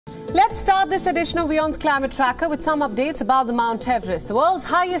Let's start this edition of WION's Climate Tracker with some updates about the Mount Everest. The world's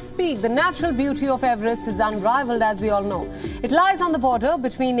highest peak, the natural beauty of Everest is unrivaled, as we all know. It lies on the border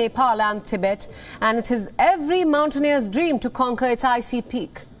between Nepal and Tibet, and it is every mountaineer's dream to conquer its icy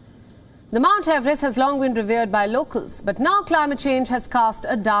peak. The Mount Everest has long been revered by locals, but now climate change has cast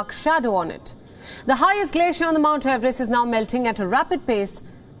a dark shadow on it. The highest glacier on the Mount Everest is now melting at a rapid pace.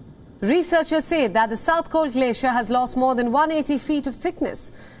 Researchers say that the South Cold Glacier has lost more than 180 feet of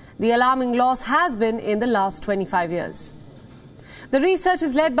thickness. The alarming loss has been in the last 25 years. The research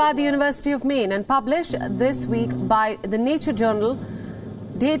is led by the University of Maine and published this week by the Nature journal.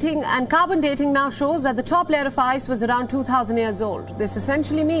 Carbon dating now shows that the top layer of ice was around 2,000 years old. This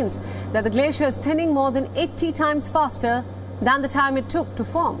essentially means that the glacier is thinning more than 80 times faster than the time it took to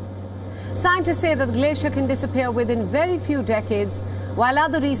form. Scientists say that the glacier can disappear within very few decades, while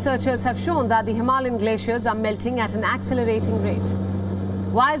other researchers have shown that the Himalayan glaciers are melting at an accelerating rate.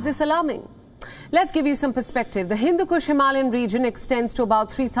 Why is this alarming? Let's give you some perspective. The Hindu Kush Himalayan region extends to about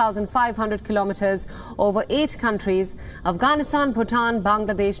 3,500 kilometers over 8 countries: Afghanistan, Bhutan,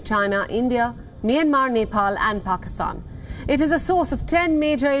 Bangladesh, China, India, Myanmar, Nepal and Pakistan. It is a source of 10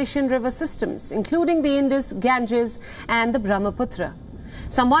 major Asian river systems, including the Indus, Ganges and the Brahmaputra.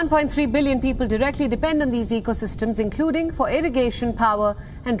 Some 1.3 billion people directly depend on these ecosystems, including for irrigation, power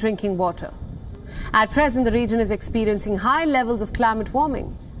and drinking water. At present, the region is experiencing high levels of climate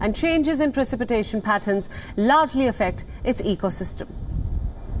warming, and changes in precipitation patterns largely affect its ecosystem.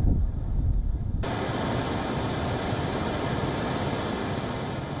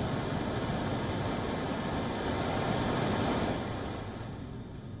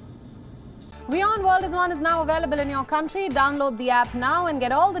 WION World is now available in your country. Download the app now and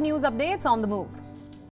get all the news updates on the move.